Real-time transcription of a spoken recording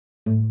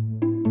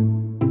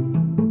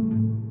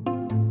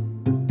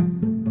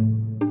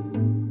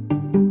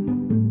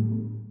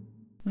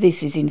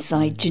This is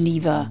Inside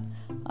Geneva.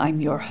 I'm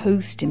your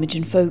host,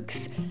 Imogen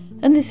Folks,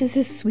 and this is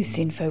a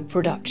Swissinfo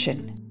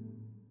production.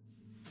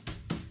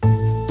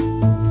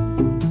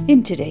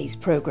 In today's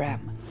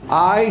programme,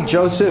 I,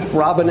 Joseph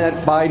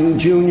Robinette Biden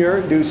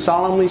Jr., do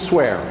solemnly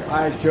swear.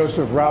 I,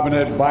 Joseph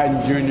Robinette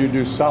Biden Jr.,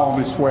 do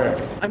solemnly swear.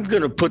 I'm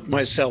going to put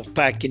myself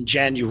back in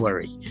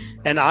January,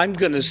 and I'm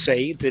going to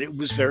say that it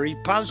was very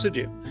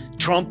positive.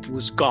 Trump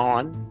was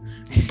gone,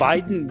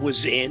 Biden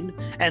was in,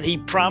 and he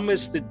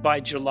promised that by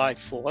July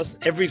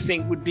 4th,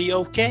 everything would be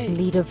okay.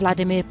 Leader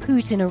Vladimir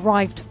Putin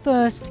arrived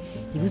first.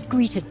 He was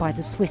greeted by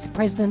the Swiss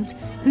president,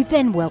 who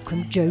then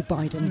welcomed Joe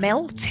Biden.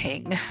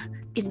 Melting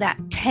in that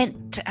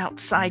tent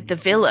outside the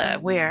villa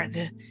where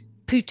the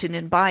Putin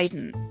and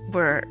Biden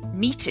were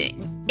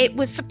meeting, it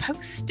was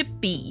supposed to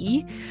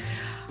be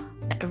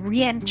a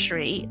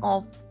re-entry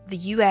of the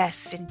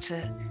US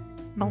into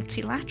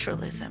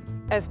multilateralism.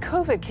 As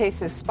COVID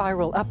cases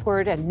spiral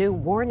upward and new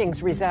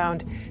warnings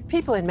resound,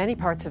 people in many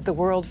parts of the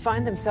world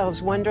find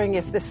themselves wondering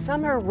if the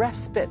summer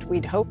respite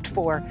we'd hoped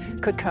for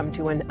could come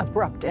to an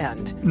abrupt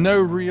end.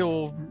 No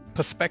real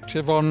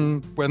perspective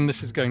on when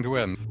this is going to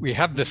end. We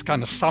had this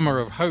kind of summer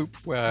of hope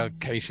where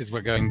cases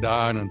were going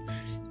down, and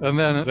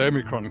then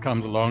Omicron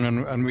comes along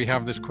and we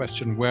have this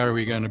question, where are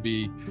we going to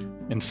be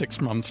in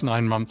 6 months,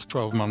 9 months,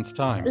 12 months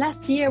time?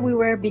 Last year we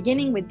were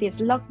beginning with this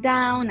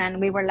lockdown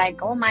and we were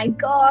like, oh my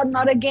God,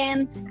 not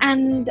again.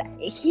 And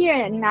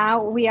here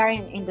now we are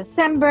in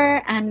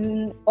December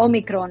and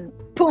Omicron,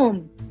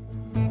 boom.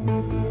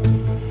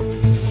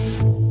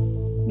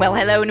 Well,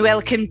 hello and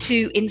welcome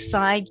to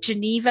Inside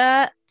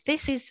Geneva.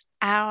 This is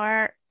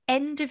our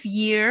end of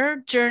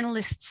year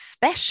journalist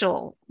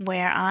special,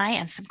 where I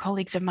and some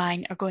colleagues of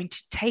mine are going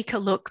to take a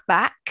look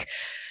back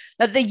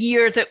at the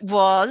year that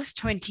was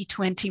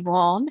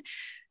 2021.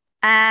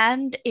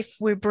 And if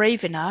we're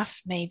brave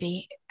enough,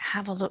 maybe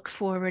have a look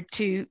forward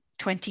to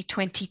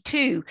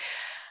 2022.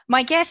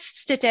 My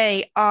guests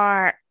today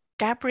are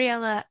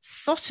Gabriela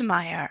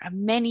Sotomayor, a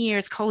many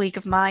years colleague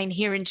of mine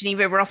here in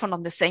Geneva. We're often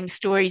on the same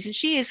stories, and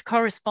she is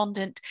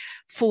correspondent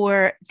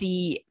for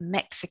the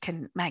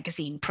Mexican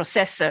magazine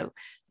Proceso.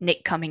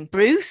 Nick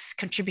Cumming-Bruce,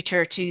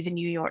 contributor to the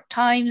New York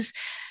Times,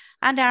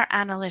 and our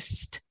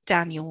analyst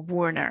Daniel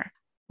Warner.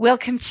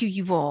 Welcome to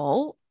you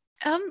all.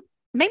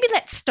 Maybe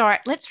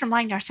let's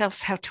remind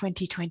ourselves how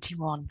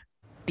 2021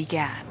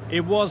 began.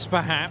 It was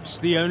perhaps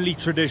the only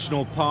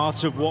traditional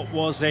part of what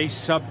was a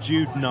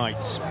subdued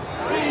night.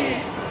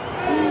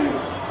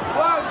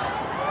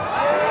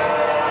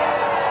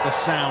 The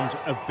sound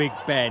of Big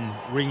Ben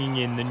ringing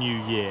in the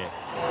new year.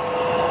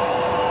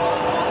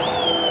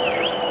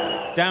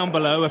 Down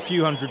below, a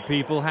few hundred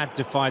people had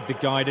defied the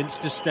guidance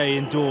to stay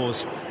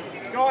indoors.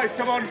 Guys,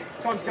 come on,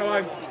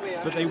 go home.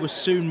 But they were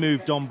soon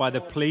moved on by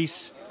the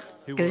police.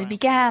 Because it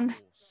began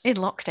in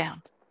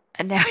lockdown.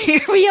 And now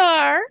here we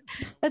are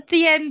at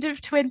the end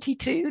of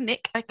 22.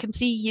 Nick, I can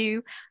see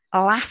you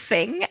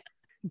laughing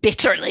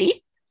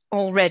bitterly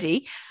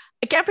already.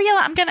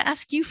 Gabriela, I'm going to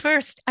ask you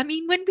first. I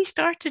mean, when we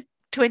started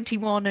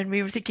 21 and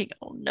we were thinking,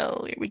 oh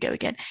no, here we go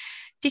again.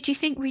 Did you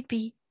think we'd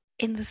be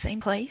in the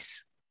same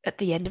place at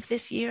the end of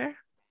this year?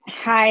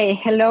 Hi,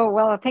 hello.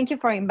 Well, thank you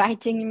for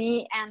inviting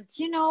me. And,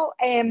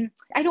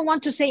 I don't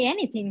want to say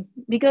anything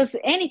because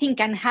anything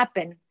can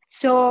happen.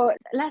 So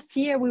last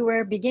year we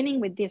were beginning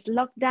with this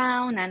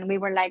lockdown and we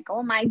were like,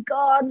 oh my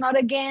God, not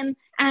again.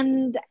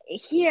 And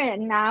here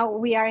now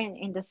we are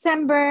in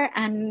December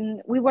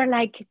and we were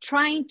like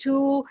trying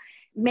to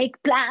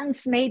make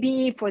plans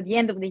maybe for the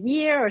end of the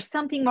year or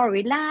something more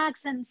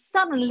relaxed. And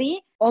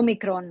suddenly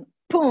Omicron,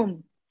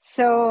 boom.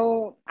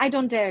 So I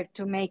don't dare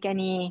to make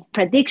any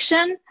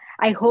prediction.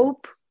 I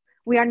hope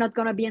we are not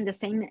going to be in the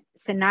same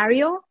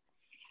scenario.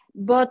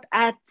 But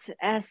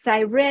as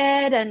I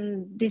read,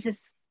 and this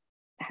is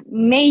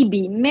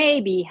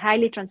maybe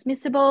highly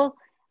transmissible,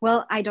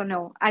 well, I don't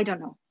know.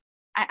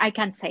 I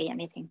can't say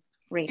anything.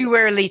 Really. Too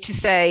early to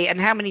say.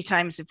 And how many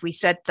times have we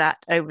said that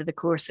over the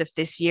course of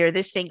this year?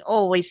 This thing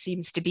always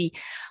seems to be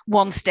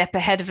one step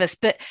ahead of us.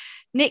 But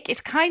Nick,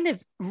 it's kind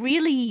of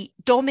really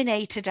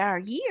dominated our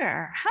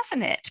year,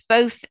 hasn't it?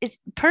 Both its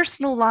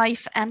personal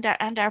life and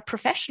our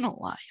professional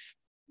life.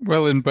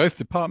 Well, in both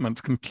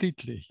departments,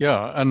 completely,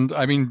 yeah. And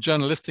I mean,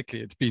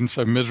 journalistically, it's been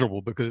so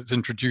miserable because it's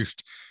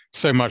introduced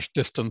so much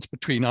distance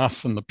between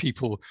us and the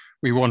people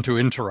we want to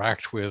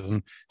interact with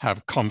and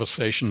have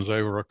conversations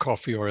over a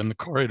coffee or in the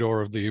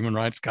corridor of the Human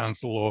Rights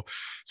Council or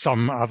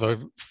some other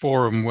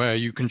forum where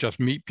you can just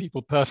meet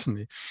people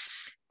personally.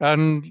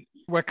 And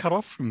we're cut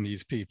off from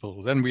these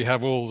people. Then we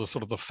have all the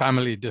sort of the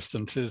family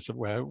distances that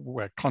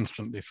we're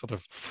constantly sort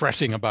of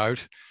fretting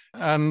about,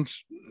 and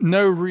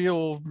no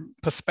real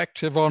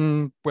perspective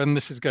on when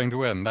this is going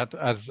to end. That,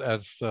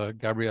 as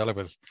Gabriela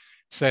was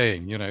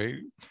saying,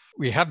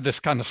 we had this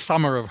kind of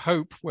summer of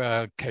hope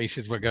where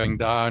cases were going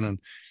down and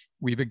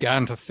we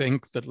began to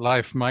think that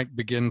life might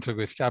begin to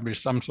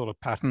establish some sort of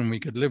pattern and we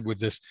could live with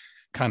this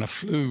kind of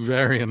flu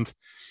variant.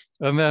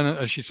 And then,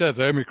 as she says,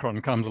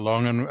 Omicron comes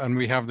along and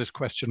we have this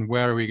question,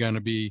 where are we going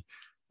to be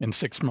in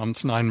 6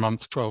 months, 9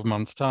 months, 12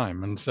 months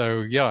time. And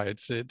so, yeah,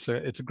 it's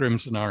a grim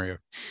scenario.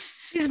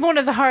 This is one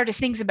of the hardest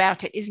things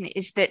about it, isn't it?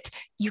 Is that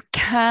you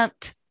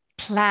can't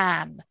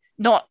plan,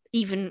 not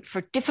even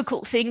for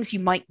difficult things you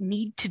might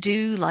need to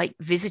do, like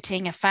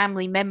visiting a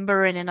family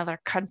member in another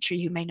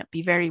country who may not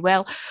be very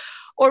well,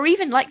 or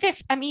even like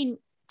this. I mean,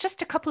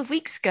 just a couple of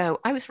weeks ago,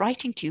 I was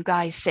writing to you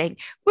guys saying,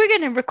 we're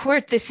going to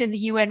record this in the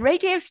UN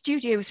radio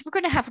studios. We're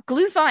going to have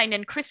Glühwein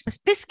and Christmas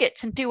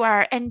biscuits and do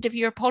our end of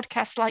year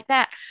podcast like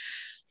that.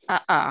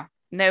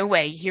 No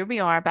way. Here we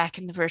are back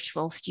in the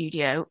virtual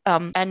studio.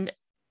 And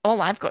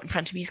all I've got in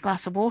front of me is a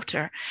glass of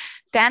water.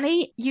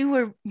 Danny, you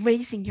were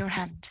raising your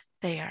hand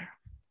there.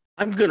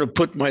 I'm going to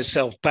put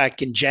myself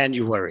back in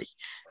January,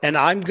 and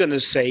I'm going to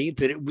say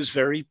that it was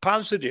very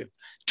positive.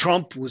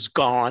 Trump was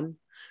gone.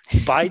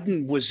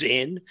 Biden was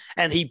in,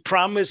 and he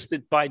promised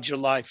that by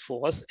July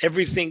 4th,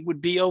 everything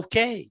would be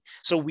okay.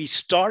 So we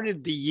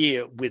started the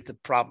year with a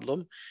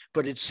problem,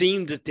 but it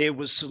seemed that there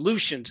were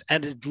solutions,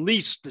 and at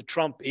least the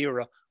Trump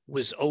era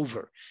was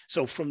over.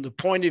 So from the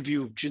point of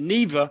view of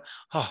Geneva,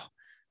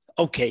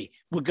 okay,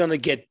 we're going to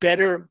get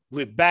better.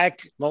 We're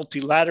back.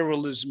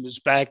 Multilateralism is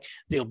back.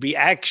 There'll be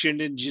action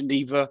in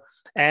Geneva,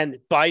 and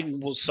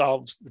Biden will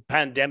solve the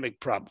pandemic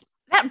problem.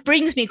 That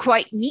brings me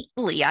quite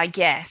neatly, I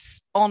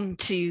guess,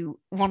 onto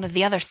one of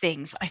the other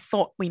things I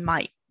thought we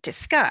might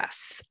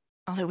discuss,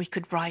 although we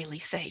could wryly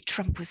say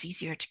Trump was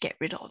easier to get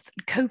rid of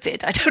than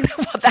COVID. I don't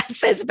know what that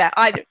says about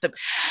either of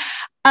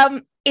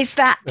them. Is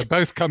that... They're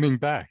both coming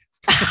back.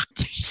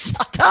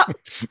 Shut up.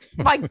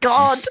 My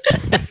God.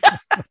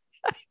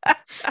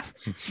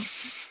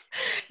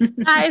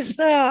 That is,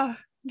 oh,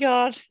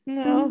 God,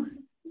 no.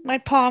 My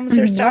palms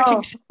are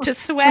starting to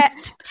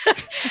sweat.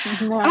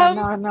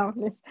 No.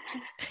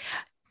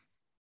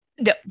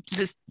 No,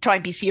 just try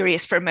and be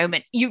serious for a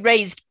moment. You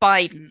raised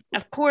Biden.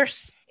 Of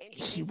course,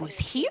 he was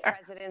here.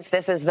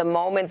 This is the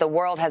moment the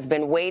world has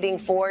been waiting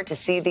for, to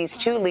see these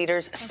two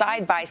leaders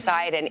side by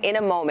side. And in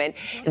a moment,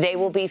 they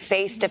will be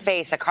face to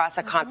face across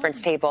a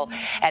conference table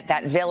at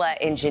that villa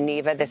in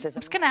Geneva. I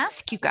was going to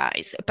ask you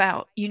guys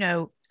about,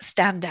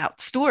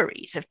 standout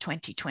stories of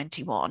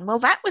 2021. Well,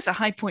 that was a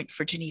high point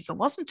for Geneva,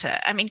 wasn't it?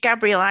 I mean,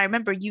 Gabrielle, I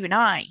remember you and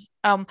I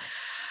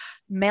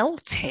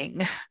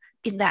melting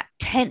in that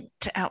tent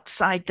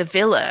outside the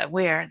villa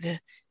where the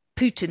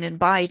Putin and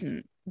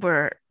Biden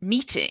were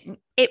meeting.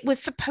 It was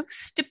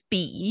supposed to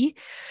be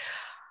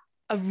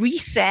a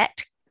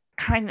reset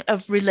kind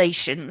of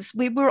relations.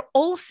 We were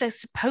also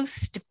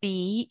supposed to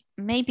be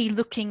maybe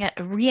looking at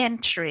a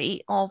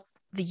re-entry of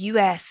the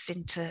US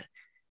into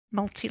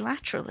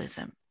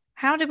multilateralism.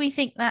 How do we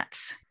think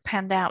that's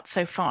panned out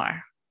so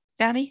far?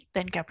 Danny,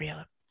 then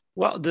Gabriella.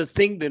 Well, the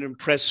thing that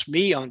impressed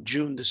me on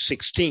June the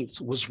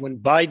 16th was when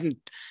Biden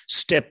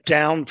stepped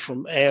down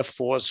from Air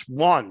Force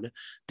One,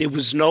 there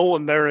was no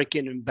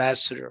American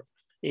ambassador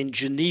in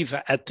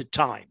Geneva at the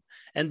time.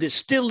 And there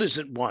still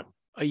isn't one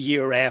a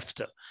year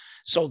after.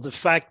 So the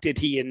fact that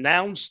he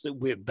announced that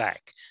we're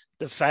back,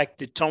 the fact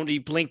that Tony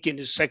Blinken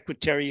is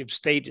Secretary of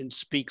State and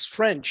speaks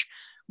French,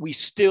 we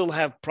still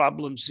have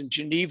problems in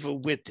Geneva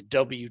with the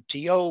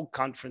WTO,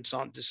 Conference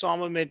on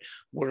Disarmament,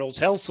 World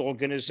Health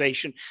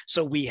Organization.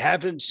 So we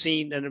haven't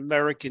seen an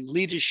American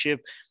leadership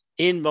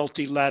in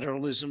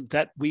multilateralism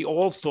that we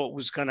all thought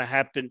was going to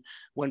happen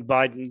when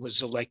Biden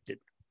was elected.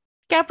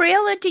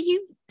 Gabriella, do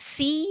you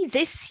see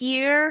this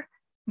year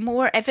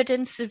more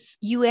evidence of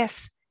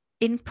US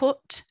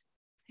input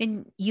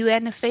in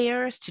UN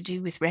affairs to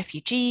do with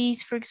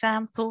refugees, for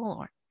example?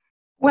 Or...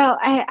 Well,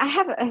 I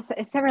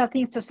have several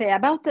things to say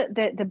about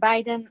the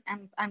Biden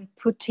and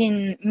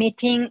Putin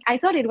meeting. I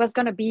thought it was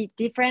going to be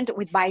different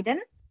with Biden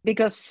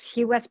because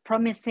he was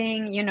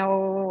promising,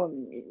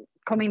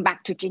 coming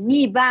back to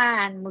Geneva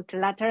and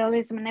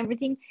multilateralism and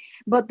everything.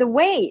 But the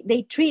way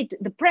they treat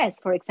the press,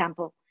 for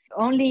example,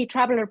 only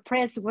Traveler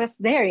Press was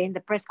there in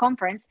the press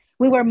conference.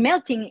 We were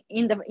melting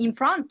in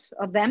front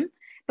of them,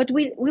 but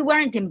we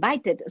weren't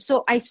invited.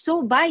 So I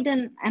saw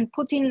Biden and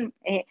Putin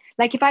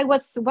like if I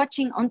was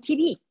watching on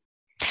TV.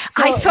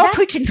 So I saw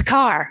Putin's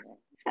car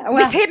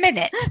with him in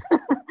it,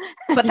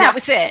 but that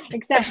was it.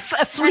 Exactly.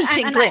 A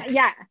fleeting glimpse.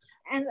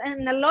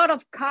 And a lot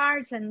of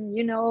cars and,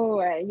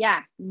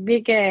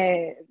 big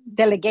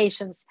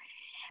delegations.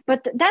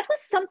 But that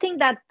was something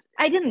that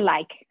I didn't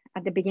like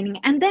at the beginning.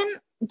 And then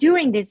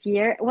during this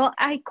year,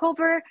 I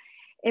cover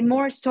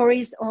more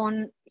stories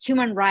on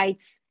human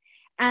rights.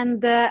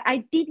 And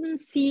I didn't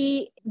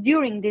see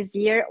during this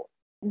year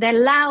the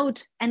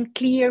loud and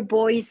clear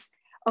voice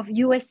of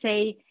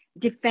USA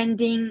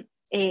defending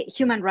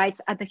human rights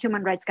at the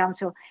Human Rights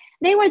Council.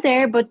 They were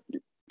there, but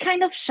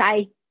kind of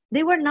shy.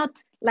 They were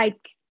not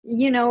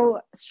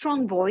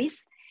strong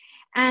voice.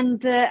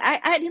 And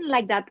I didn't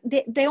like that.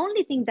 The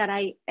only thing that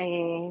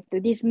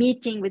this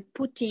meeting with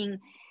Putin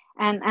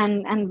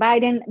and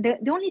Biden,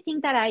 the only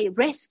thing that I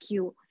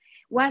rescue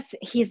was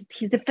his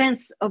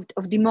defense of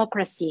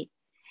democracy.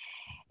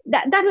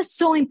 That was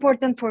so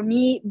important for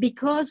me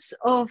because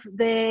of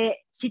the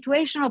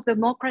situation of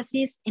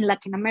democracies in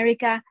Latin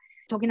America,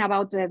 talking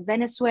about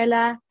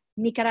Venezuela,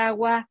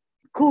 Nicaragua,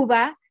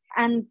 Cuba.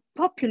 and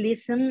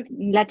populism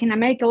in Latin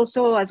America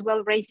also as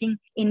well rising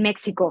in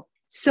Mexico.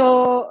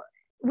 So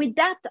with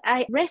that,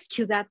 I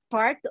rescued that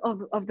part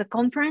of the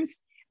conference,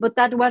 but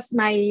that was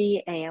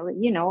my,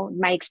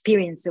 my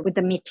experience with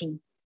the meeting.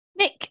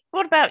 Nick,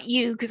 what about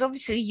you? Because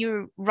obviously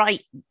you're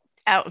right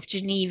out of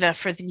Geneva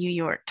for the New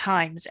York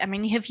Times. I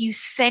mean, have you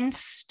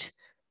sensed,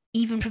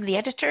 even from the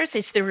editors,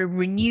 is there a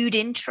renewed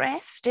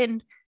interest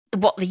in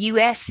what the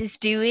US is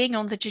doing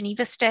on the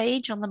Geneva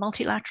stage, on the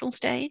multilateral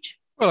stage?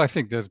 Well, I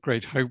think there's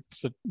great hope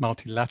that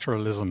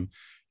multilateralism,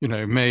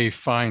 may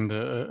find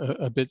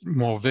a bit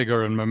more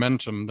vigor and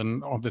momentum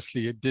than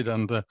obviously it did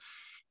under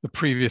the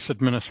previous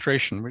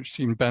administration, which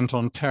seemed bent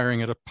on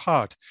tearing it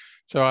apart.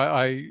 So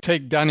I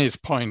take Danny's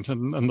point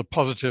and the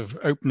positive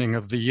opening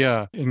of the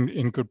year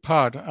in good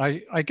part.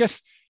 I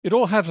guess it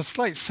all has a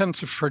slight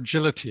sense of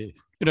fragility.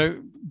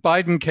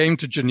 Biden came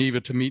to Geneva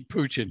to meet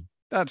Putin.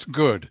 That's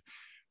good.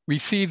 We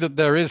see that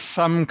there is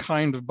some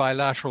kind of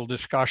bilateral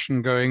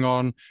discussion going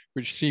on,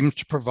 which seems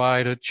to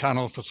provide a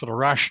channel for sort of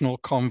rational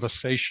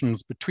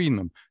conversations between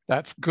them.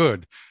 That's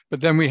good. But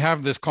then we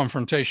have this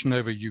confrontation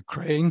over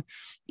Ukraine.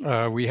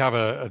 We have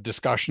a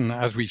discussion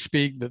as we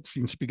speak that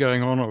seems to be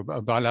going on, or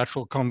a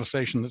bilateral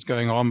conversation that's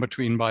going on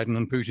between Biden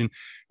and Putin,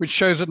 which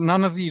shows that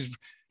none of these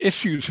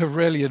issues have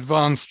really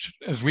advanced,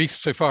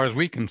 so far as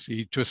we can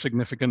see, to a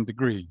significant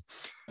degree.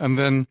 And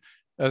then,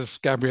 as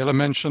Gabriela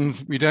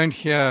mentioned, we don't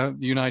hear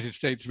the United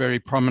States very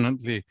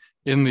prominently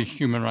in the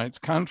Human Rights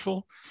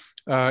Council.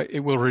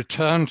 It will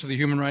return to the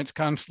Human Rights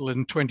Council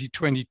in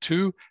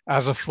 2022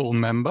 as a full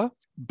member,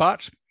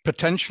 but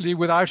potentially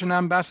without an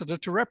ambassador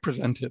to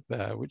represent it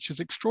there, which is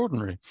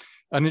extraordinary.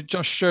 And it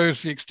just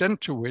shows the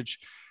extent to which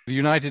the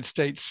United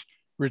States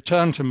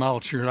return to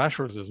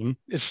multilateralism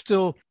is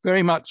still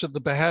very much at the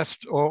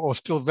behest or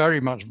still very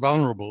much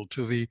vulnerable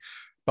to the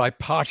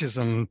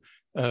bipartisan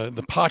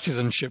the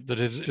partisanship that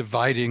is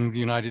dividing the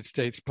United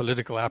States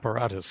political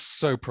apparatus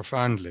so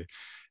profoundly.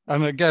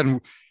 And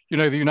again,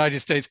 the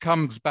United States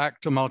comes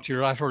back to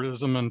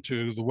multilateralism and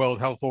to the World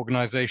Health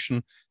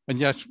Organization. And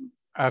yet,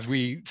 as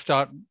we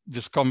start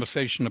this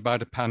conversation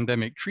about a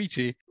pandemic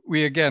treaty,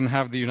 we again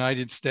have the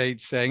United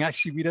States saying,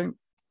 actually, we don't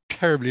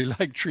terribly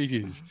like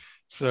treaties.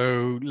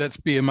 So let's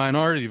be a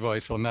minority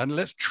voice on that. And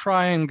let's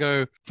try and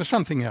go for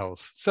something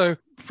else. So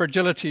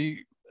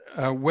fragility,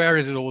 where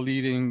is it all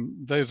leading?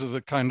 Those are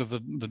the kind of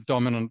the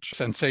dominant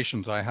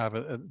sensations I have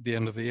at the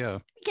end of the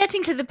year.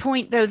 Getting to the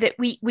point, though, that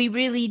we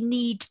really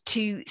need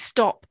to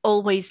stop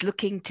always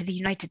looking to the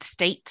United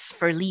States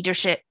for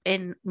leadership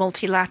in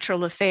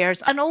multilateral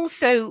affairs. And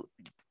also,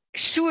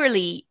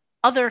 surely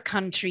other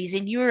countries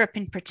in Europe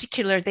in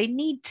particular, they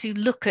need to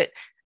look at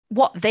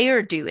what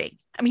they're doing.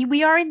 I mean,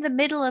 we are in the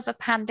middle of a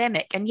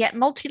pandemic, and yet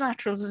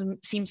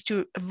multilateralism seems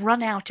to have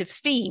run out of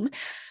steam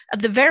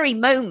at the very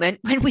moment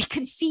when we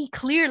can see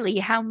clearly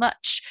how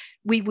much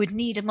we would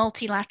need a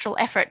multilateral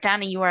effort.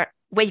 Danny, you are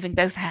waving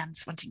both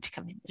hands, wanting to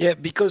come in. Yeah,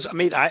 because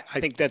I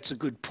think that's a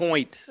good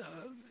point,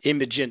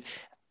 Imogen.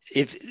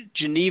 If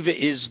Geneva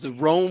is the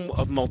Rome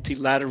of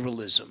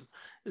multilateralism,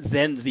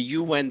 then the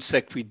UN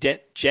Secretary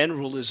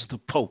General is the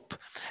Pope.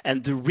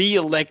 And the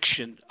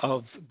re-election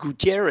of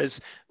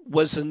Guterres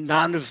was a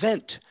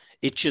non-event.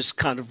 It just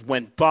kind of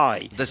went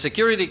by. The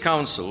Security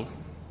Council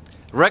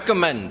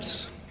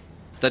recommends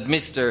that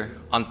Mr.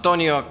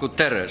 Antonio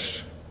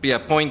Guterres be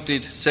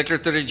appointed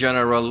Secretary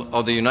General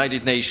of the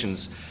United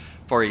Nations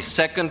for a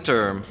second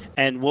term.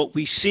 And what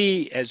we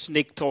see, as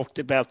Nick talked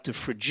about, the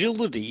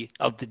fragility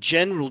of the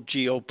general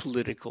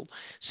geopolitical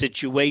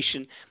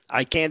situation.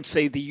 I can't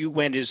say the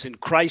UN is in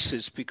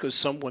crisis because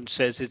someone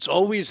says it's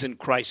always in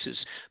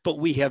crisis, but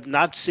we have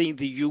not seen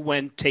the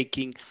UN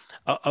taking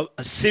a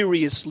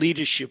serious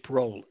leadership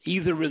role,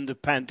 either in the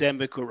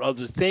pandemic or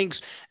other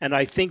things. And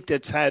I think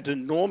that's had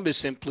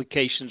enormous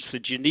implications for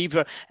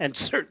Geneva and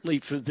certainly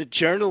for the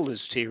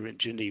journalists here in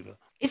Geneva.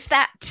 Is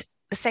that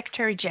the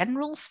Secretary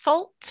General's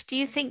fault, do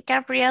you think,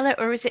 Gabriela,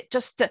 or is it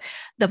just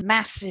the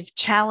massive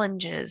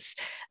challenges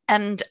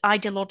and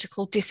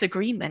ideological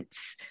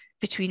disagreements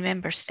between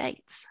member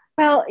states?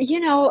 Well,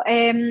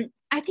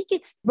 I think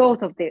it's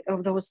both of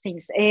those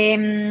things.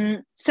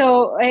 What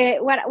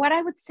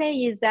I would say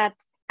is that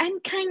I'm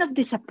kind of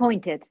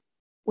disappointed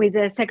with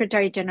the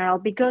Secretary General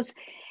because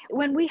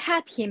when we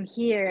had him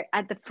here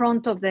at the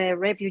front of the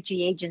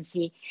refugee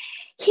agency,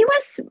 he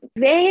was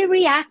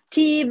very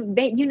active,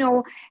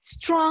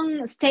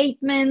 strong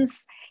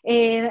statements,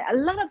 a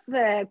lot of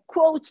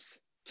quotes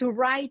to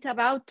write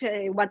about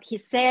what he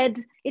said.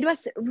 It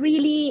was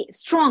really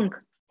strong.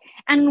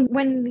 And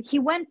when he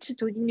went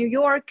to New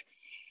York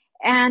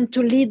and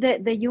to lead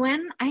the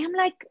UN, I am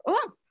like,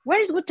 oh,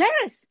 where is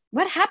Guterres?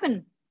 What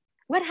happened?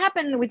 What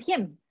happened with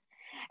him?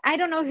 I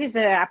don't know if it's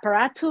the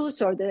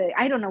apparatus or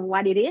I don't know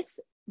what it is,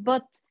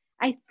 but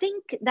I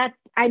think that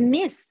I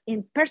miss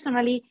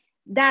personally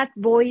that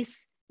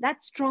voice,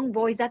 that strong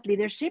voice, that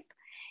leadership.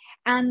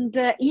 And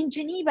in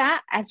Geneva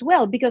as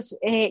well, because,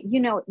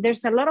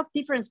 there's a lot of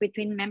difference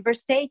between member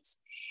states.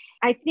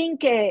 I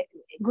think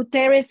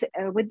Guterres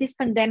with this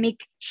pandemic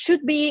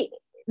should be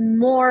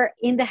more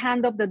in the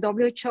hand of the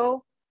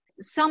WHO,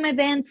 some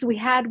events we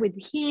had with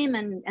him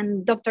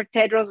and Dr.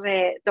 Tedros,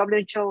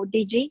 WHO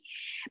DG,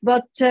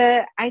 but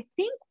I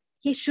think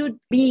he should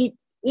be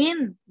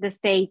in the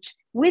stage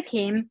with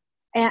him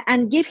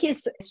and give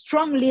his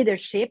strong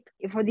leadership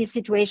for this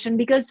situation,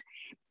 because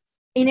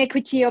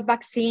inequity of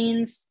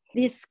vaccines,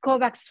 this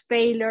COVAX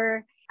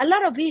failure, a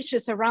lot of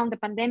issues around the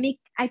pandemic,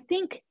 I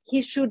think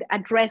he should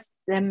address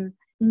them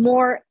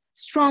more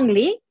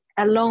strongly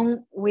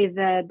along with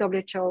the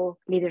WHO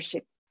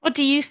leadership. What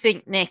do you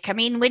think, Nick? I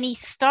mean, when he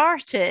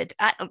started,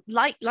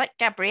 like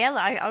Gabriela,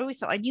 I always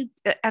thought I knew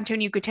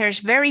Antonio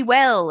Guterres very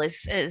well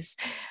as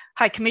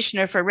High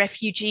Commissioner for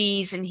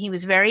Refugees, and he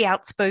was very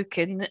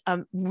outspoken,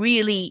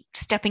 really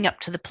stepping up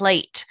to the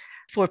plate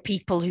for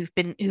people who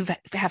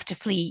have to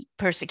flee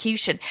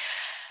persecution.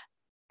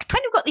 I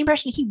kind of got the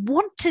impression he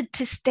wanted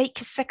to stake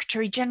his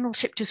Secretary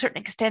Generalship to a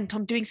certain extent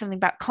on doing something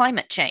about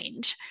climate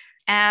change,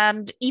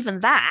 and even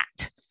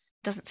that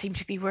doesn't seem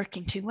to be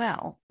working too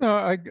well. No,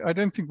 I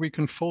don't think we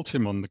can fault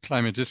him on the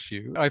climate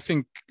issue. I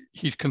think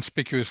he's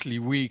conspicuously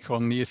weak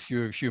on the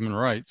issue of human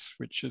rights,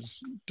 which is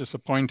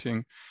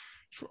disappointing,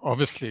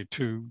 obviously,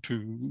 to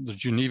the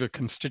Geneva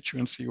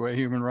constituency, where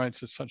human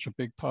rights is such a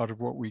big part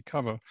of what we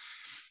cover.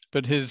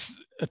 But his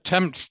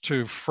attempts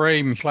to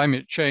frame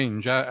climate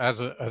change as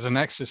an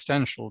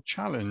existential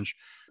challenge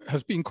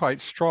has been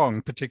quite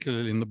strong,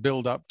 particularly in the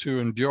build-up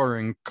to and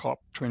during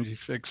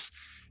COP26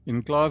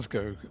 in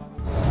Glasgow.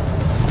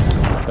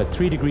 But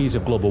 3 degrees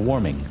of global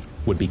warming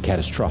would be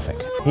catastrophic.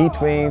 Heat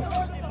waves,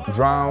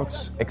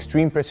 droughts,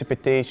 extreme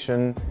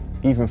precipitation,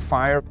 even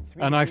fire.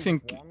 And I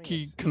think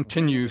he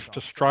continues to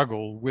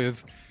struggle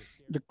with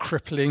the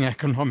crippling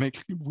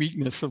economic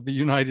weakness of the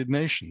United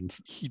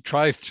Nations. He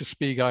tries to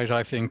speak out,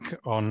 I think,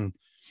 on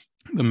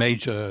the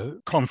major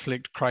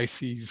conflict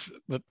crises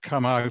that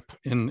come out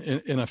in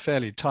a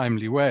fairly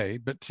timely way,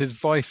 but his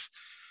voice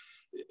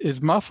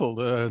is muffled.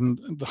 And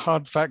the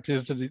hard fact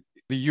is that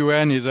the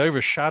UN is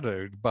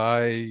overshadowed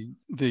by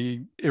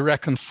the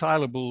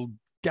irreconcilable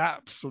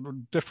gaps or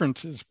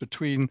differences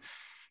between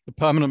the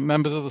permanent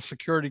members of the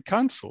Security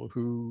Council,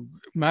 who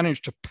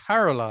managed to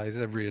paralyze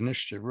every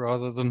initiative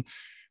rather than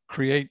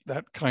create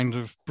that kind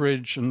of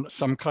bridge and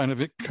some kind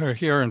of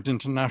coherent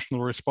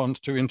international response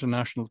to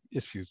international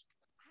issues.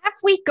 Have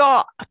we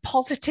got a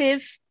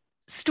positive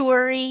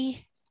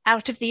story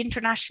out of the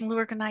international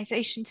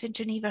organizations in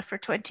Geneva for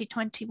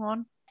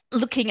 2021?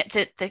 Looking at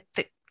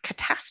the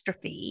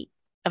catastrophe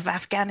of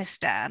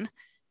Afghanistan,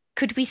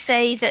 could we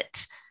say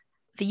that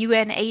the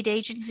UN aid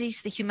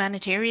agencies, the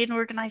humanitarian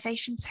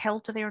organizations,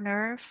 held to their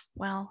nerve?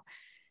 Well,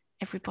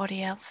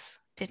 everybody else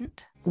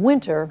didn't.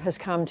 Winter has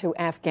come to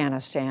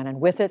Afghanistan,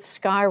 and with it,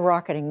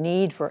 skyrocketing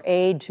need for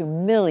aid to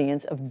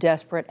millions of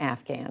desperate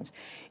Afghans.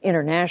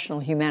 International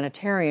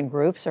humanitarian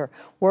groups are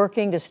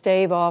working to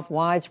stave off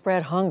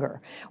widespread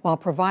hunger while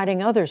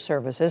providing other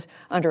services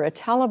under a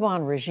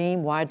Taliban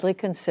regime widely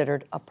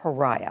considered a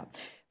pariah.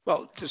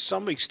 Well, to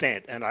some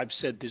extent, and I've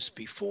said this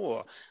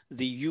before,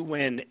 the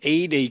UN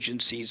aid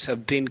agencies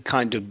have been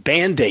kind of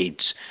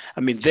Band-Aids.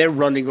 I mean, they're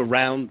running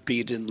around,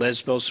 be it in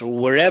Lesbos or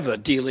wherever,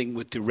 dealing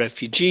with the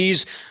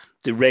refugees.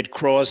 The Red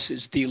Cross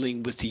is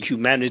dealing with the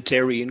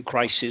humanitarian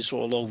crisis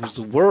all over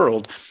the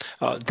world.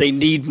 They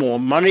need more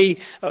money.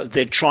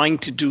 They're trying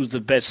to do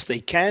the best they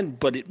can,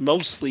 but it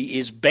mostly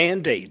is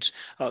Band-Aids.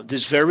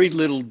 There's very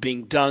little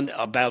being done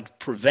about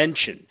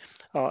prevention.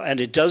 And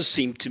it does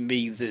seem to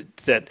me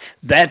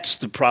that's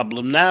the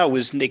problem now,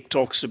 as Nick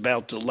talks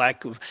about the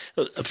lack of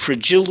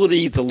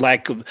fragility, the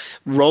lack of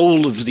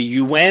role of the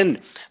UN.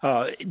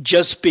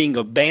 Just being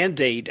a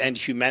Band-Aid and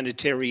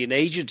humanitarian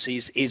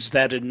agencies, is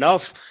that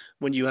enough?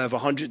 When you have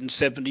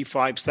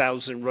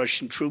 175,000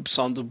 Russian troops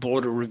on the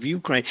border of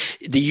Ukraine,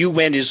 the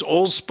UN is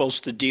all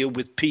supposed to deal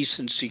with peace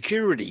and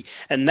security.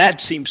 And that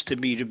seems to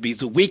me to be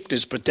the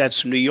weakness, but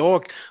that's New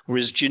York,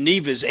 whereas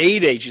Geneva's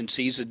aid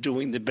agencies are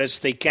doing the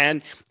best they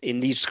can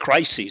in these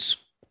crises,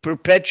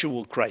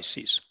 perpetual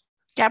crises.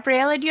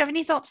 Gabriela, do you have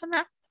any thoughts on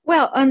that?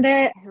 Well, on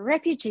the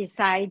refugee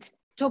side,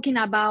 talking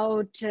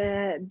about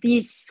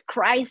this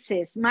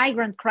crisis,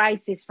 migrant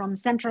crisis from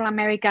Central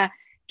America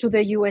to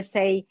the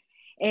USA,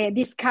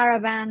 these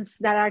caravans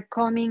that are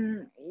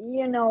coming,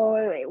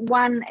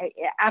 one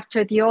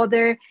after the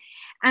other,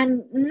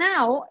 and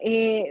now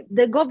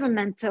the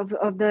government of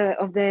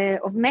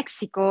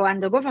Mexico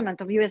and the government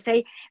of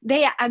USA,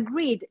 they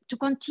agreed to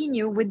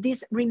continue with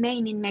this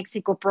Remain in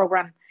Mexico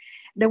program,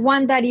 the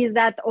one that is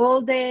that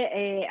all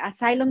the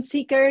asylum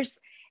seekers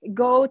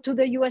go to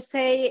the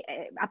USA,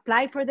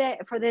 apply for their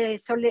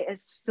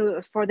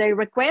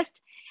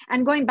request,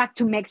 and going back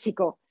to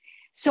Mexico.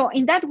 So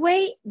in that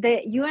way,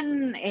 the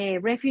UN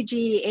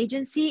Refugee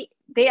Agency,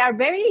 they are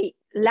very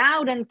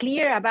loud and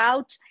clear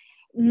about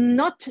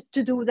not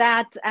to do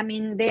that. I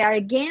mean, they are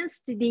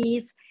against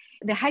these.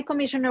 The High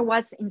Commissioner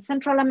was in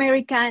Central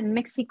America and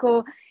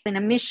Mexico in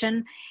a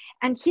mission,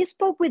 and he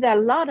spoke with a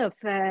lot of,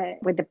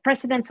 with the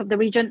presidents of the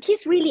region.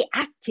 He's really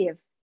active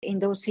in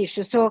those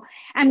issues. So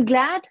I'm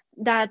glad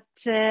that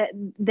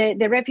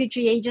the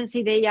Refugee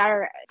Agency, they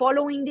are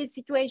following this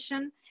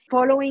situation.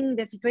 following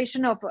the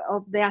situation of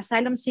the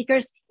asylum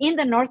seekers in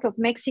the north of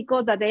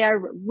Mexico, that they are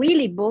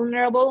really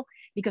vulnerable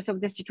because of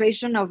the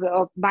situation of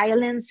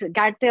violence,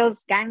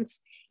 cartels,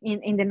 gangs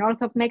in the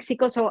north of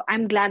Mexico. So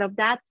I'm glad of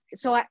that.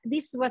 So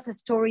this was a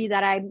story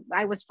that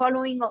I was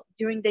following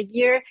during the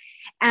year,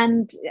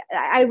 and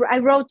I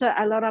wrote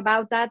a lot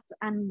about that,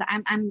 and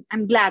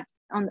I'm glad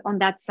on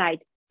that side.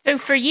 So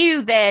for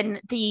you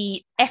then,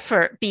 the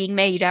effort being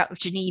made out of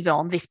Geneva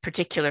on this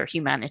particular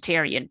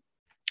humanitarian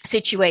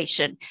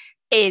situation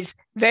is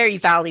very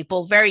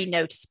valuable, very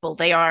noticeable.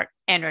 They are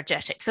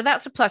energetic. So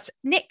that's a plus.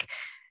 Nick,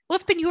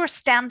 what's been your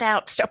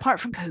standout, apart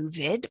from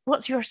COVID,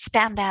 what's your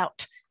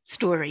standout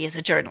story as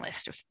a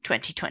journalist of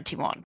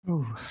 2021?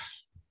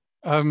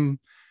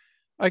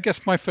 I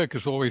guess my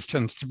focus always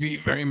tends to be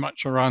very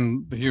much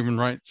around the human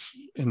rights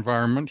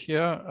environment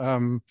here,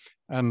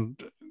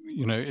 and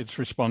its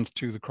response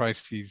to the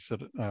crises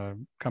that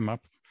come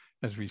up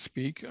as we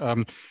speak.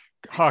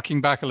 Harking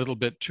back a little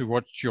bit to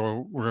what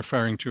you're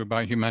referring to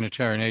about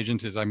humanitarian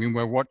agencies, I mean,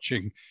 we're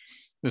watching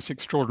this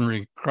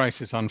extraordinary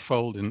crisis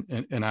unfold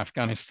in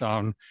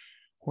Afghanistan,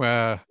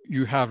 where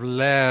you have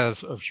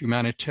layers of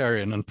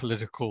humanitarian and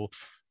political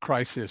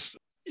crisis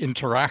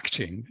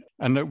interacting.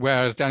 And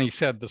whereas Danny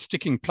said, the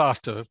sticking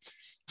plaster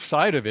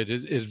side of it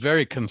is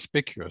very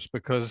conspicuous,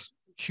 because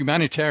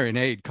humanitarian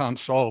aid can't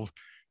solve,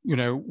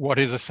 what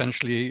is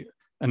essentially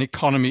an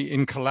economy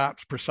in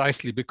collapse,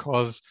 precisely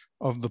because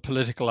of the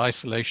political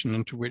isolation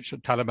into which a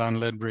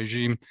Taliban-led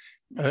regime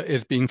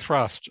is being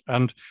thrust.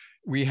 And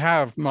we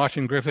have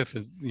Martin Griffiths,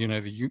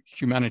 the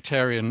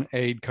humanitarian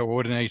aid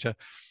coordinator,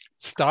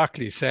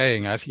 starkly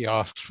saying, as he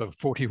asks for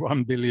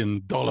 $41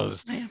 billion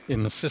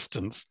in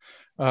assistance,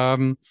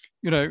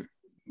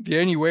 the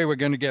only way we're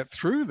going to get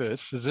through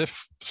this is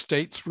if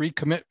states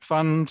recommit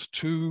funds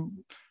to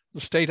the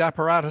state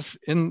apparatus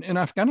in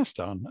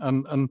Afghanistan.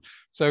 And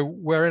so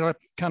we're in a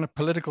kind of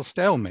political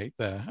stalemate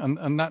there.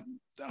 And that,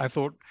 I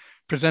thought,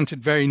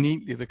 presented very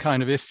neatly the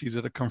kind of issues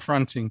that are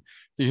confronting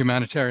the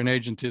humanitarian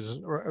agencies,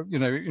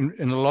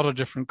 in a lot of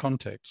different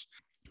contexts.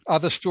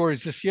 Other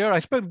stories this year, I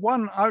suppose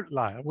one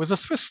outlier was a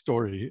Swiss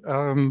story,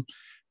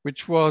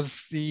 which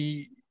was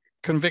the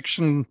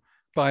conviction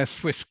by a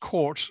Swiss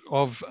court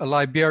of a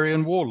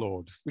Liberian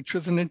warlord, which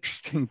was an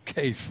interesting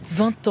case.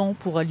 20 ans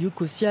pour Aliou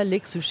Kosia,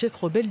 l'ex-chef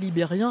rebelle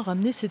libérien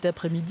ramené cet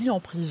après-midi en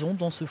prison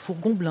dans ce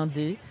fourgon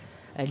blindé.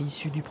 À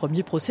l'issue du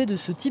premier procès de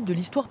ce type de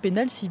l'histoire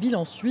pénale civile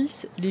en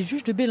Suisse, les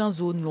juges de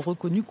Bellinzone l'ont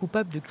reconnu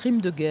coupable de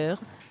crimes de guerre.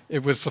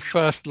 It was the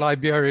first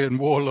Liberian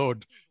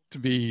warlord to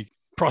be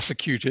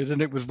prosecuted,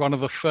 and it was one of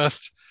the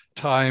first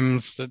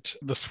times that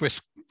the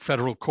Swiss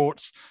federal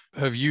courts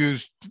have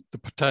used the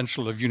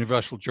potential of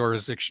universal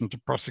jurisdiction to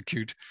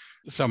prosecute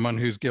someone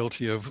who's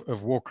guilty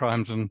of war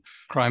crimes and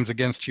crimes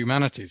against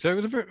humanity. So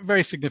it was a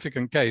very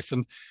significant case.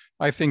 And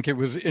I think it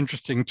was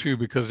interesting too,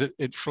 because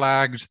it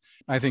flagged,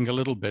 I think, a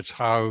little bit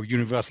how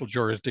universal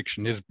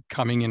jurisdiction is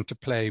coming into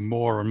play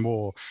more and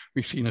more.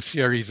 We've seen a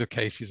series of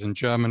cases in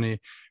Germany.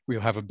 We'll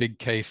have a big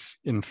case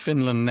in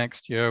Finland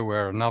next year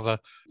where another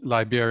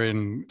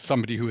Liberian,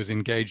 somebody who is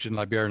engaged in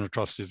Liberian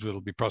atrocities,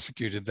 will be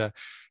prosecuted there.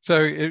 So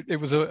it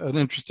was an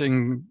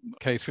interesting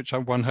case, which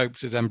one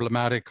hopes is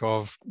emblematic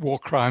of war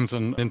crimes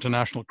and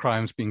international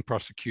crimes being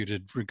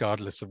prosecuted,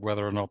 regardless of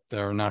whether or not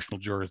there are national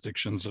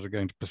jurisdictions that are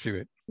going to pursue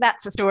it.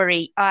 That's a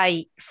story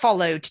I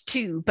followed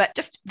too, but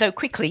just though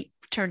quickly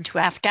turn to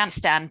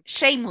Afghanistan,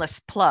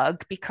 shameless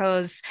plug,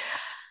 because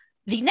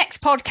the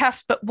next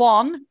podcast, but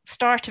one,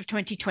 start of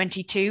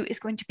 2022, is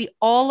going to be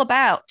all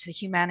about the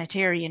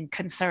humanitarian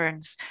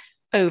concerns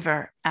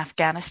over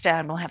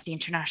Afghanistan. We'll have the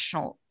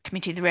International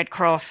Committee of the Red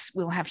Cross.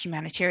 We'll have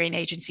humanitarian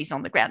agencies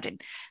on the ground in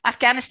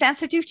Afghanistan.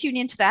 So do tune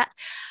into that.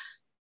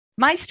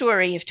 My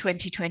story of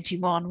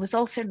 2021 was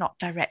also not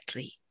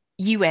directly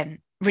UN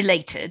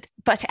related,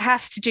 but it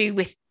has to do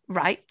with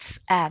rights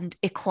and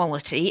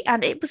equality.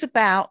 And it was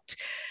about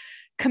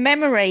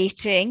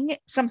commemorating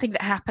something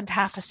that happened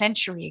half a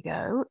century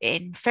ago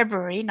in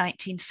February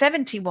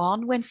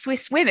 1971, when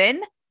Swiss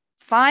women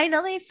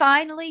finally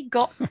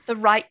got the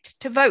right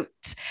to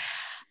vote.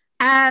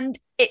 And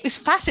it was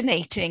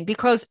fascinating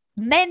because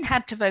men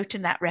had to vote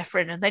in that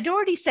referendum. They'd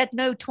already said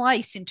no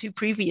twice in two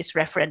previous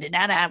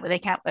referenda, where they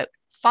can't vote.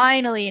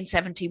 Finally, in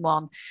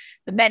 71,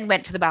 the men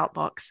went to the ballot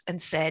box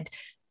and said,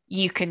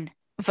 you can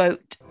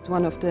vote.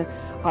 One of the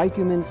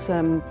arguments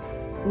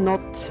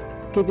not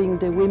giving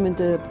the women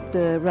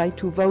the right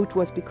to vote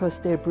was because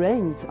their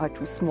brains are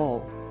too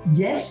small.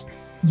 Yes,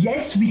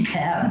 we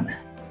can.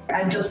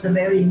 I'm just a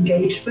very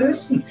engaged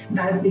person, and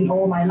I've been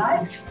all my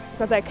life.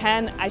 Because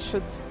I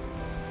should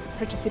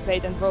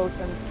participate and vote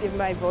and give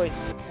my voice.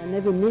 I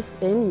never missed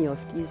any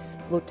of these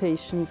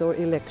votations or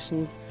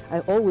elections. I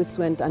always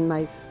went, and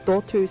my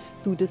daughters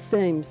do the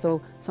same.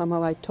 So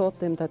somehow I taught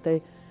them that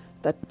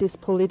this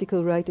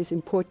political right is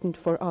important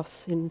for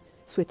us in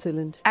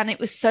Switzerland. And it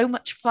was so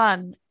much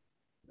fun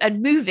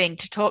and moving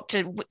to talk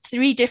to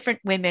three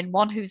different women,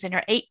 one who's in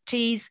her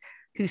 80s,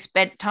 who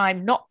spent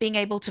time not being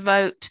able to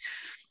vote,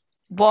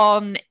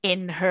 one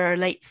in her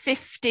late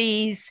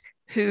 50s,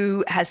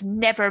 who has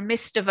never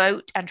missed a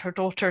vote, and her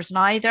daughters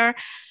neither.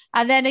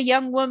 And then a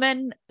young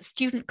woman,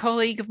 student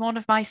colleague of one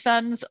of my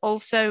sons,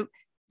 also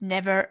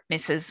never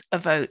misses a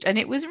vote. And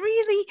it was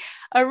really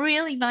a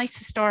really nice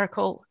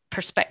historical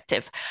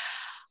perspective.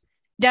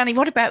 Danny,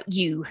 what about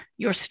you?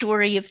 Your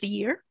story of the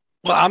year?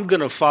 Well, I'm going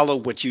to follow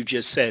what you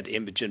just said,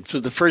 Imogen. For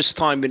the first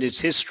time in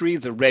its history,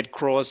 the Red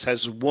Cross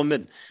has a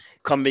woman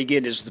coming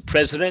in as the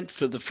president.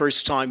 For the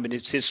first time in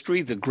its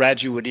history, the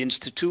Graduate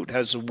Institute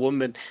has a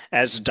woman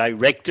as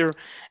director.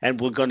 And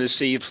we're going to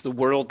see if the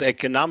World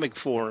Economic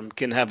Forum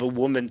can have a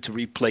woman to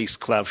replace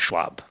Klaus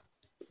Schwab.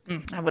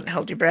 I wouldn't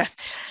hold your breath.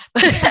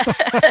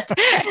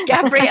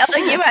 Gabriella,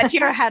 you had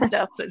your hand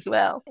up as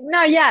well.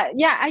 No,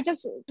 yeah. I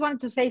just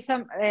wanted to say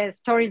some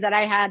stories that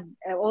I had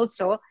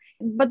also.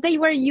 But they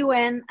were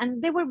UN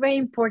and they were very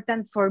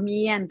important for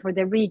me and for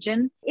the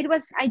region.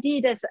 I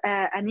did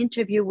an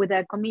interview with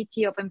a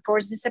committee of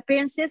enforced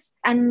disappearances,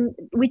 and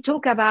we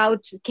talk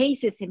about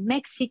cases in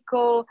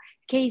Mexico,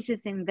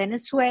 cases in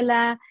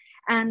Venezuela,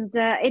 and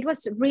it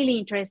was really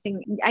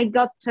interesting. I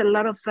got a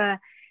lot of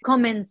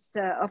comments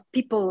of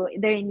people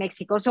there in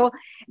Mexico. So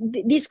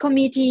these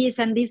committees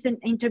and these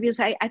interviews,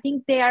 I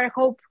think they are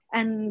hope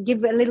and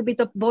give a little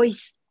bit of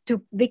voice to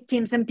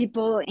victims and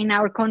people in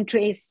our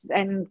countries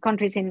and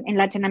countries in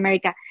Latin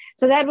America.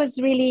 So that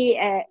was really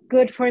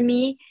good for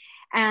me.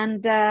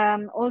 And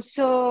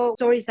also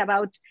stories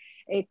about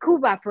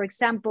Cuba, for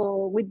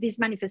example, with these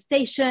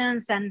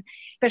manifestations and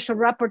special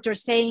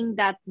rapporteurs saying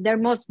that there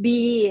must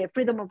be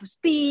freedom of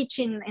speech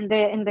in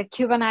the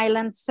Cuban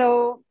islands.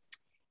 So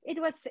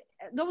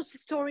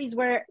those stories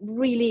were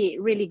really,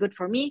 really good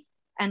for me.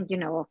 And,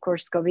 of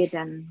course, COVID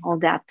and all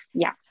that.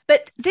 Yeah.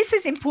 But this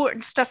is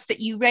important stuff that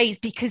you raise,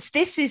 because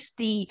this is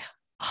the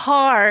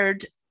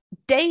hard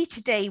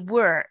day-to-day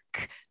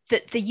work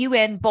that the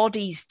UN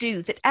bodies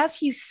do, that,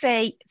 as you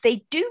say,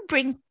 they do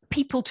bring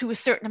people to a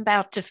certain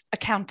amount of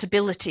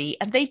accountability,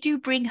 and they do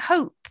bring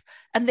hope,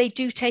 and they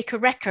do take a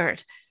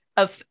record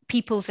of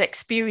people's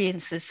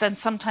experiences, and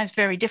sometimes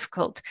very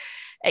difficult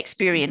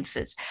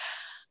experiences.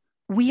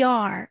 We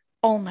are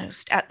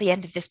almost at the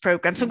end of this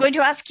program. So I'm going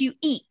to ask you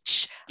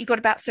each, you've got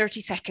about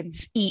 30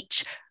 seconds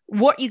each,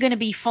 what you're going to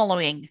be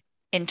following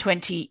in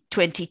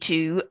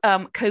 2022.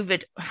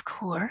 COVID, of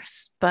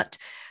course, but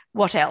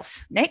what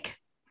else? Nick?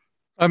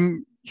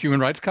 Human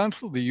Rights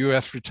Council, the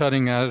US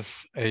returning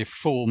as a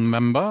full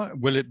member.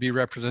 Will it be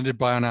represented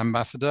by an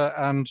ambassador?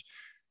 And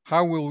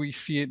how will we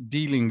see it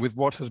dealing with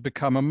what has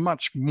become a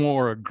much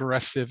more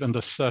aggressive and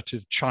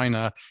assertive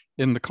China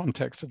in the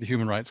context of the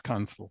Human Rights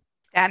Council?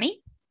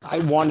 Danny? I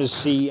want to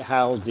see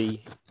how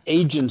the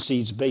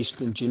agencies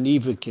based in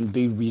Geneva can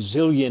be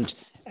resilient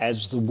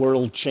as the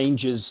world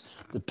changes.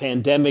 The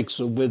pandemics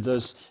are with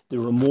us.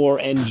 There are more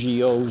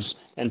NGOs,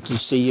 and to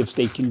see if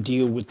they can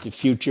deal with the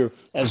future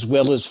as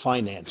well as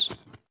finance.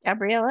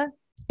 Gabriella?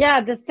 Yeah,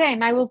 the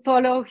same. I will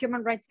follow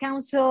Human Rights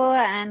Council,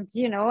 and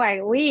we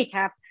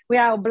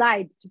are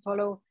obliged to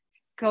follow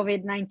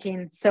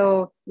COVID-19.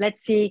 So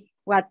let's see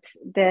what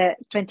the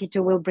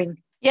 22 will bring.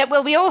 Yeah,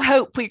 well, we all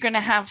hope we're going to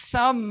have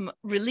some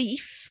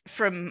relief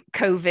from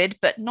COVID,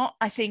 but not,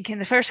 I think, in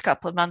the first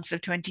couple of months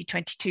of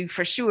 2022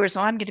 for sure.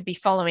 So I'm going to be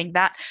following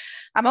that.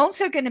 I'm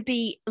also going to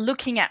be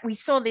looking at, we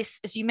saw this,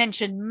 as you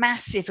mentioned,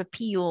 massive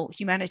appeal,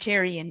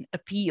 humanitarian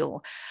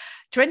appeal.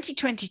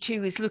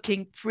 2022 is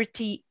looking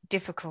pretty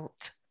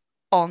difficult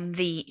on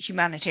the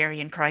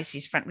humanitarian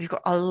crisis front. We've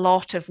got a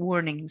lot of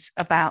warnings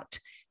about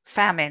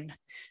famine.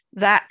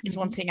 That is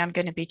one thing I'm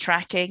going to be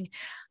tracking.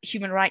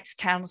 Human Rights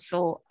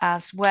Council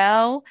as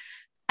well.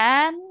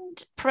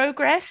 And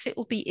progress, it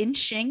will be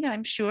inching,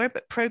 I'm sure,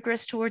 but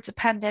progress towards a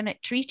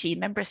pandemic treaty.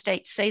 Member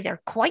states say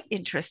they're quite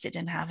interested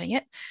in having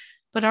it,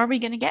 but are we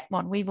going to get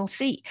one? We will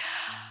see.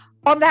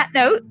 On that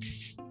note,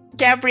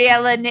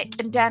 Gabriella, Nick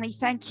and Danny,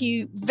 thank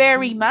you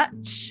very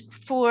much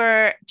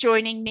for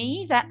joining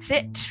me. That's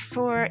it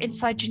for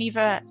Inside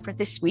Geneva for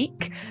this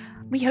week.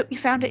 We hope you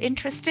found it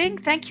interesting.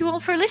 Thank you all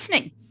for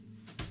listening.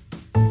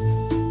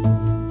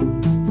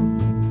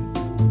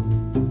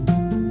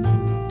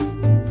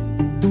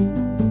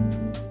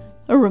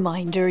 A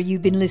reminder,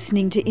 you've been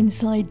listening to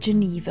Inside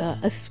Geneva,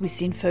 a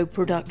Swissinfo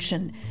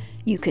production.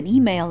 You can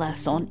email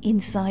us on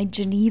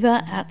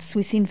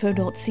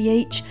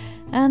insidegeneva@swissinfo.ch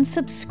and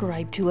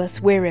subscribe to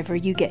us wherever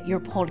you get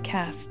your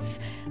podcasts.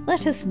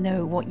 Let us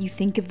know what you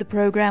think of the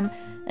programme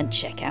and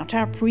check out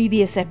our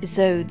previous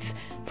episodes,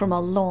 from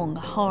a long,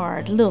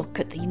 hard look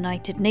at the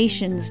United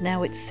Nations,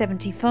 now it's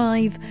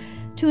 75,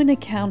 to an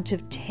account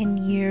of 10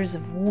 years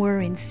of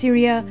war in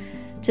Syria,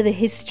 to the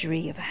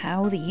history of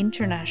how the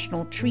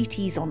international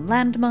treaties on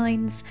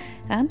landmines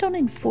and on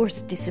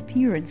enforced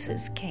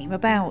disappearances came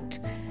about.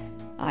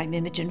 I'm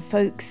Imogen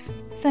Folks.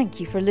 Thank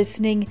you for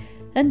listening,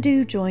 and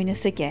do join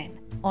us again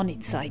on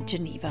Inside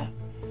Geneva.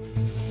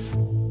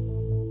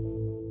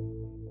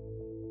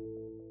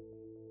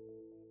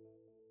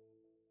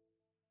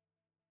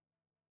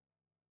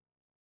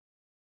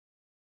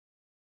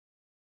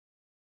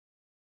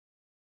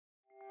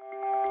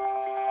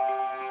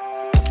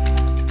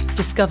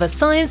 Discover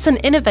science and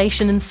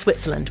innovation in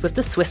Switzerland with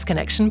the Swiss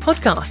Connection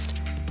podcast.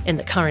 In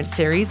the current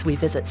series, we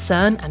visit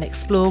CERN and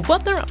explore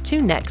what they're up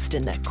to next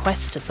in their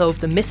quest to solve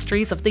the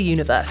mysteries of the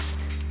universe.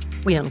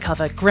 We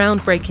uncover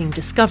groundbreaking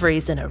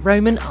discoveries in a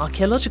Roman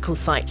archaeological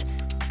site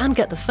and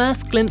get the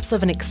first glimpse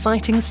of an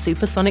exciting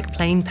supersonic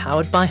plane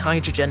powered by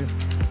hydrogen.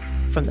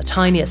 From the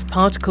tiniest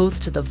particles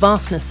to the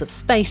vastness of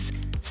space,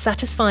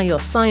 satisfy your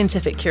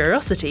scientific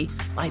curiosity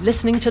by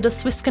listening to the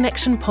Swiss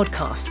Connection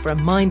podcast for a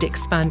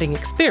mind-expanding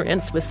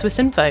experience with Swiss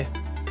Info.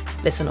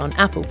 Listen on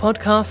Apple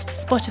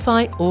Podcasts,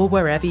 Spotify, or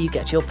wherever you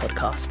get your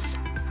podcasts.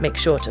 Make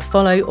sure to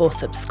follow or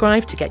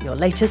subscribe to get your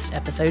latest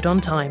episode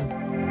on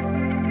time.